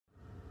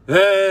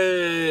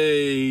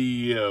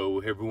Hey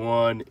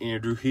everyone,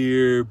 Andrew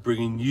here,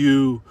 bringing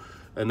you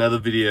another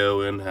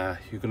video, and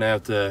you're gonna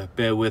have to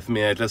bear with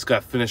me. I just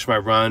got finished my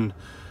run,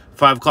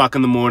 5 o'clock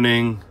in the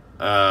morning,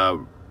 a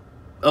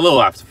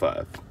little after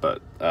 5,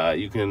 but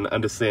you can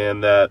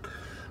understand that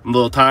I'm a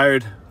little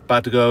tired,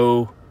 about to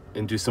go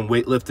and do some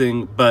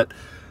weightlifting, but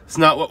it's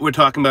not what we're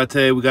talking about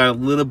today. We got a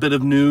little bit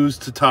of news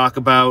to talk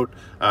about.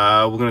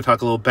 We're gonna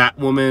talk a little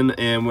Batwoman,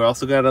 and we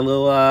also got a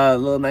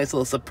little nice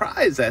little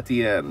surprise at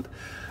the end.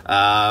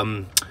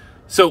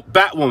 So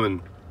Batwoman,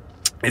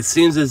 it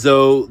seems as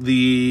though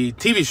the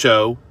TV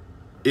show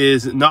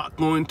is not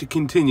going to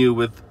continue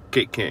with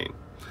Kate Kane.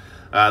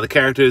 The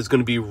character is going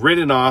to be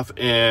written off,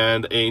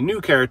 and a new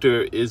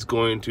character is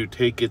going to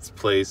take its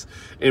place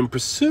and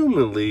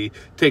presumably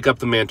take up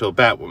the mantle of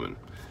Batwoman.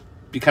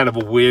 Be kind of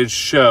a weird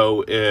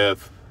show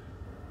if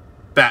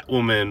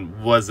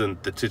Batwoman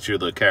wasn't the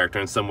titular character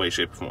in some way,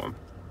 shape, or form.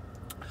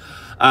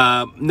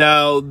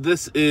 Now,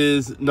 this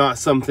is not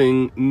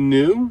something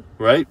new,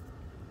 right?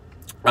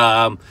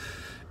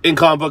 In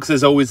comic books,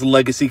 there's always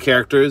legacy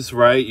characters,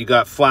 right? You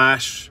got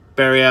Flash,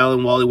 Barry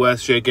Allen, Wally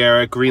West, Jay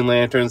Garrick. Green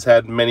Lanterns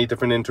had many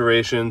different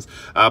iterations.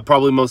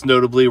 Probably most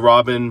notably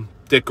Robin,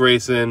 Dick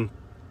Grayson,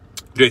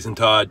 Jason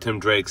Todd, Tim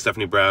Drake,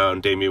 Stephanie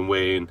Brown, Damian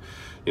Wayne.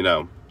 You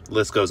know,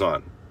 list goes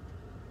on.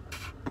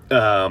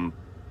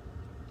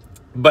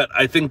 But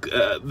I think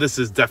this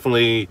is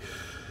definitely,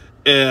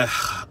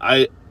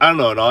 I don't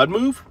know, an odd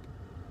move.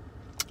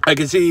 I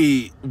can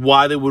see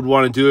why they would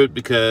want to do it,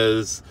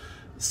 because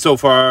so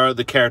far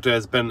the character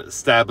has been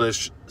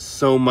established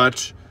so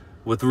much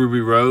with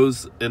Ruby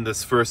Rose in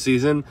this first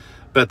season,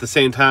 but at the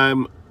same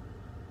time,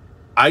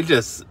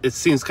 it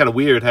seems kind of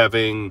weird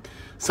having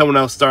someone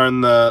else star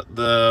in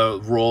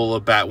the role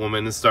of Batwoman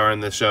and star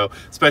in this show,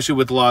 especially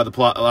with a lot of the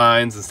plot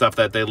lines and stuff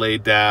that they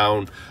laid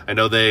down. I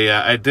know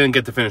I didn't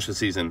get to finish the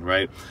season,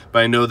 right? But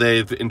I know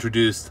they've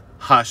introduced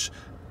Hush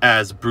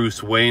as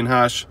Bruce Wayne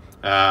Hush.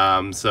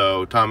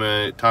 So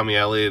Tommy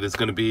Elliott is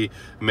going to be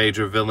a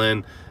major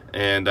villain,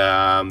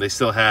 and they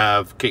still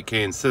have Kate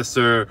Kane's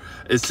sister.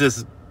 It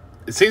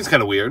seems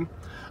kind of weird.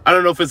 I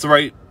don't know if it's the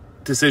right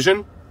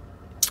decision.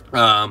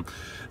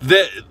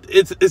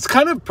 It's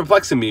kind of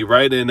perplexing me,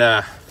 right?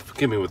 And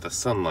forgive me with the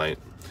sunlight.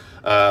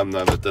 No,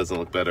 that doesn't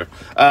look better.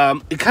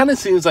 It kind of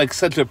seems like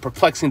such a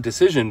perplexing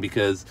decision,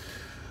 because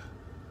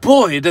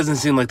boy, it doesn't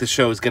seem like the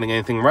show is getting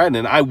anything right.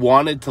 And I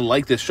wanted to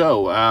like this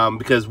show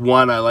because,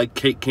 one, I like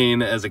Kate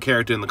Kane as a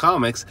character in the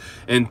comics,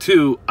 and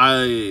two,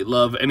 I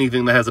love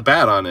anything that has a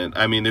bat on it.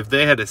 I mean, if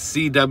they had a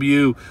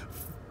CW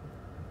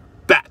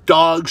Bat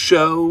Dog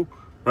show,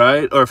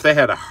 right, or if they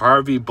had a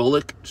Harvey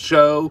Bullock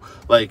show,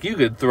 like, you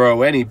could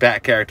throw any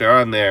Bat character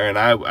on there, and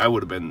I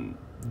would have been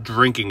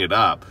drinking it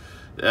up.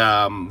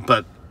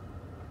 But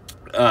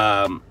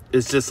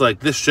it's just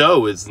like, this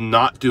show is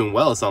not doing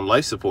well. It's on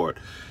life support.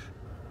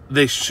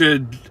 They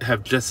should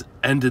have just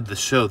ended the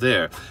show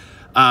there.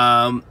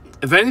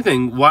 If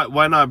anything,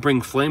 why not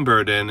bring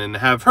Flamebird in and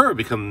have her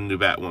become the new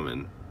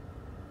Batwoman?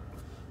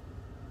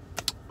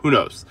 Who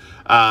knows?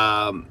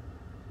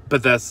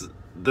 But that's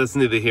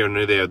neither here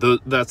nor there.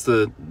 That's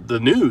the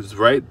news,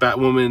 right?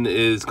 Batwoman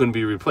is going to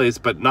be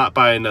replaced, but not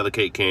by another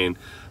Kate Kane,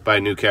 by a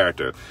new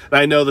character.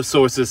 And I know the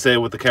sources say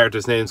what the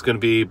character's name is going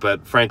to be,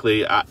 but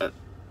frankly, it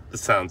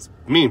sounds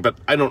mean, but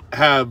I don't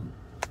have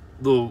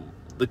the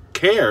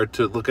care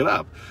to look it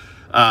up.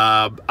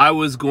 I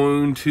was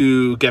going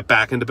to get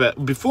back into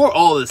bed before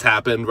all this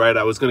happened, right?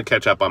 I was going to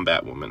catch up on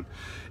Batwoman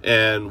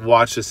and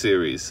watch the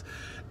series,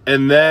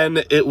 and then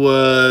it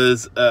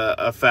was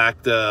a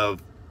fact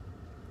of,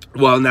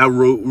 well, now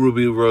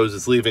Ruby Rose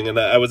is leaving, and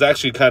I was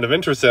actually kind of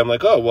interested. I'm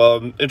like, oh, well,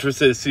 I'm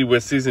interested to see where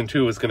season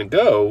 2 is going to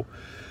go.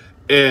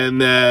 And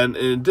then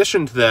in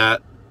addition to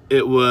that,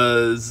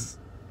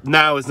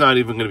 now it's not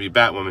even going to be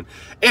Batwoman.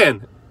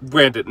 And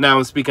granted, now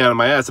I'm speaking out of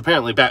my ass,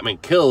 apparently Batman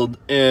killed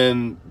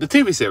in the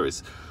TV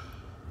series.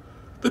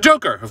 The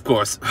Joker, of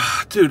course.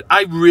 Dude,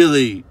 I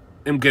really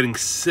am getting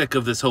sick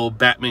of this whole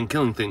Batman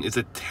killing thing. It's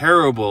a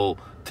terrible,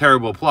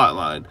 terrible plot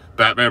line.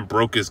 Batman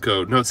broke his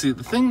code. No, see,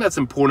 the thing that's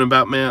important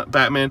about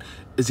Batman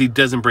is he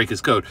doesn't break his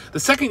code. The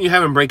second you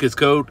have him break his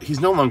code, he's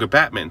no longer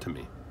Batman to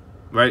me,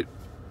 right?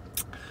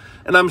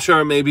 And I'm sure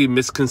it may be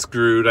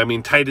misconstrued. I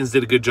mean, Titans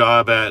did a good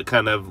job at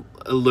kind of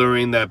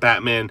alluring that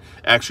Batman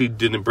actually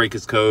didn't break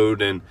his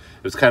code, and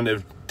it was kind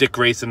of Dick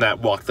Grayson that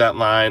walked that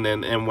line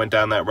and went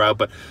down that route.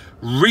 But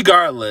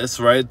regardless,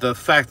 right, the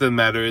fact of the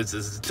matter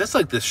is just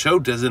like the show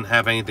doesn't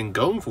have anything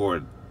going for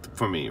it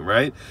for me,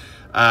 right?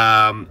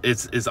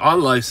 It's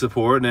on life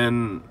support,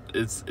 and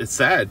it's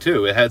sad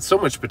too. It had so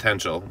much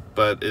potential,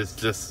 but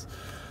it's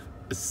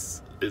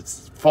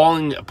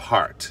falling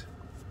apart.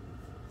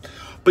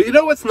 But you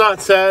know what's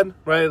not sad,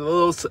 right? A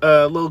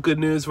little good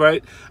news,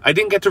 right? I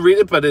didn't get to read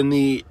it, but in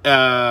the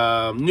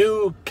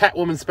new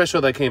Catwoman special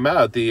that came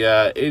out, the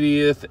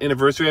 80th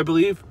anniversary, I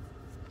believe,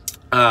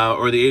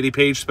 or the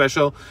 80-page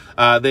special,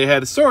 they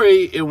had a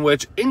story in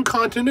which, in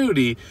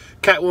continuity,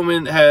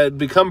 Catwoman had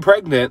become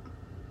pregnant,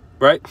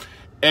 right?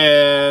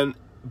 And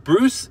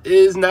Bruce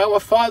is now a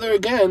father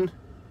again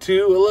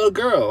to a little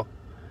girl.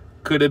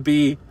 Could it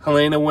be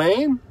Helena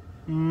Wayne?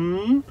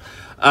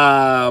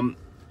 And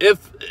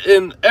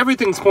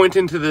everything's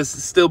pointing to this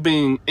still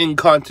being in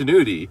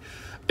continuity.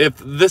 If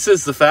this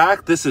is the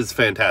fact, this is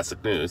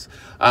fantastic news.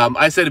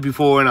 I said it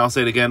before and I'll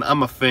say it again.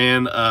 I'm a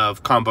fan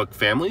of comic book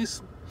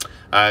families.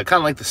 Kind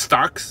of like the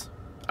Starks.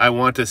 I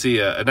want to see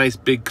a nice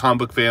big comic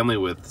book family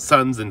with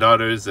sons and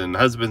daughters and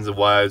husbands and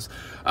wives.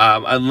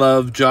 I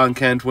love John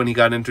Kent when he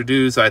got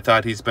introduced. I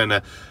thought he's been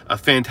a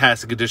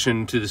fantastic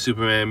addition to the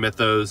Superman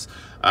mythos.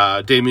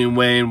 Damian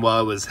Wayne, while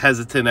I was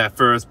hesitant at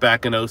first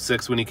back in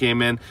 06 when he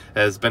came in,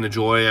 has been a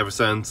joy ever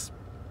since.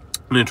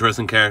 An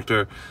interesting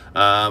character.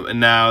 And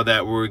now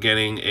that we're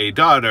getting a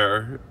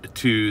daughter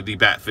to the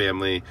Bat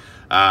family,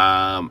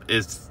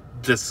 it's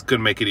just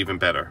gonna make it even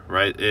better,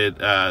 right? It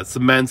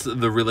cements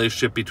the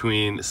relationship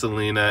between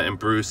Selena and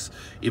Bruce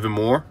even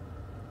more.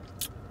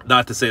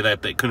 Not to say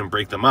that they couldn't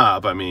break them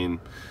up, I mean,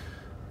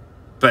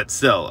 but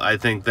still, I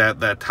think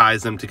that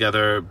ties them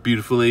together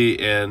beautifully.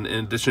 And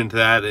in addition to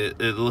that, it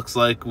looks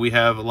like we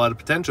have a lot of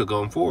potential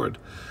going forward.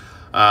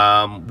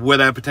 Where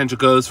that potential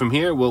goes from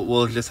here,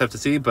 we'll just have to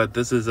see. But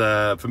this is,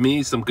 for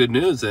me, some good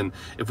news. And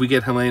if we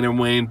get Helena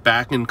Wayne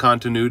back in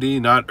continuity,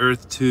 not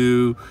Earth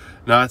 2,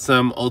 not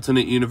some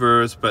alternate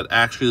universe, but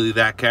actually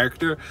that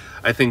character,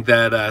 I think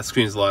that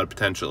screams a lot of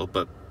potential.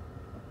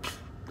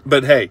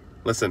 But hey,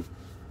 listen,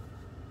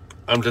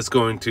 I'm just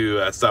going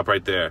to stop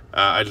right there.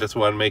 I just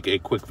want to make a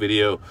quick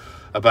video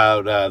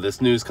about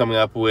this news coming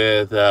up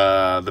with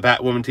the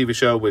Batwoman TV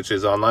show, which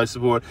is on live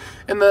support,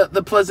 and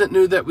the pleasant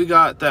news that we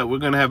got that we're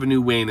going to have a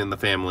new Wayne in the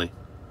family.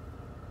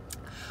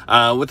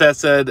 With that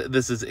said,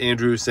 this is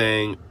Andrew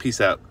saying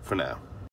peace out for now.